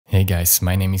Hey guys,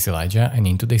 my name is Elijah and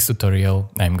in today's tutorial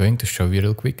I'm going to show you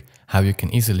real quick how you can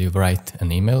easily write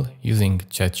an email using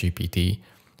ChatGPT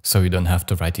so you don't have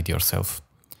to write it yourself.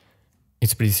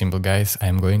 It's pretty simple guys,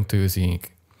 I'm going to using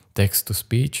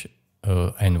text-to-speech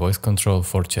and voice control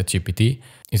for ChatGPT.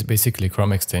 It's basically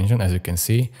Chrome extension as you can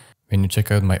see. When you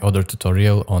check out my other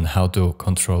tutorial on how to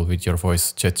control with your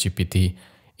voice ChatGPT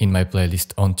in my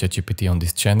playlist on ChatGPT on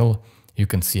this channel, you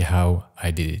can see how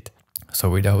I did it. So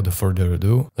without further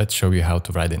ado, let's show you how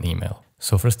to write an email.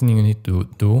 So first thing you need to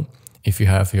do, if you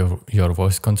have your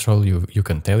voice control, you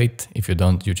can tell it. If you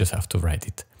don't, you just have to write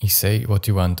it. You say what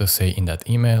you want to say in that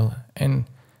email and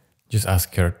just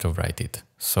ask her to write it.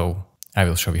 So I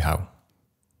will show you how.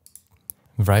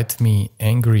 Write me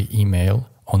angry email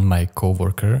on my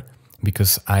coworker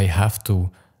because I have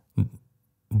to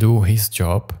do his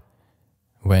job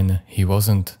when he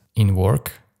wasn't in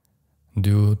work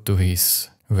due to his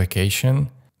vacation,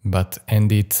 but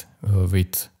ended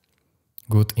with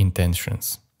good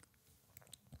intentions.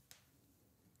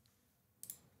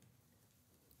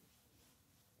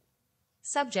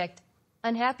 Subject: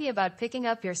 unhappy about picking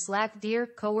up your Slack dear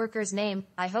coworker's name.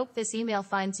 I hope this email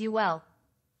finds you well.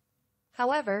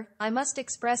 However, I must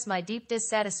express my deep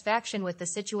dissatisfaction with the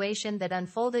situation that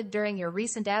unfolded during your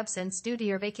recent absence due to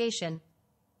your vacation.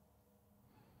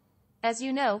 As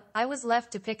you know, I was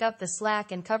left to pick up the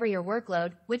slack and cover your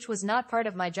workload, which was not part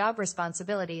of my job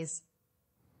responsibilities.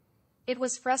 It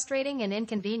was frustrating and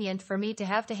inconvenient for me to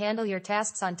have to handle your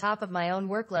tasks on top of my own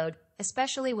workload,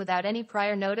 especially without any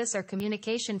prior notice or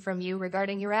communication from you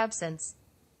regarding your absence.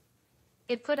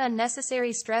 It put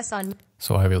unnecessary stress on me.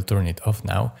 So I will turn it off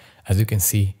now. As you can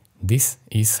see, this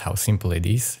is how simple it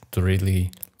is to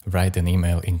really write an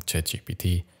email in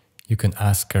ChatGPT. You can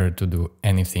ask her to do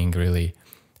anything really,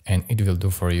 and it will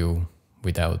do for you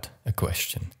without a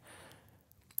question.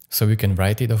 So you can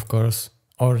write it, of course,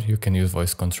 or you can use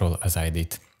voice control as I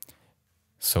did.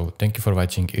 So thank you for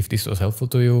watching. If this was helpful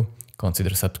to you,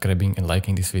 consider subscribing and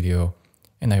liking this video,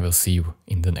 and I will see you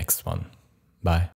in the next one. Bye.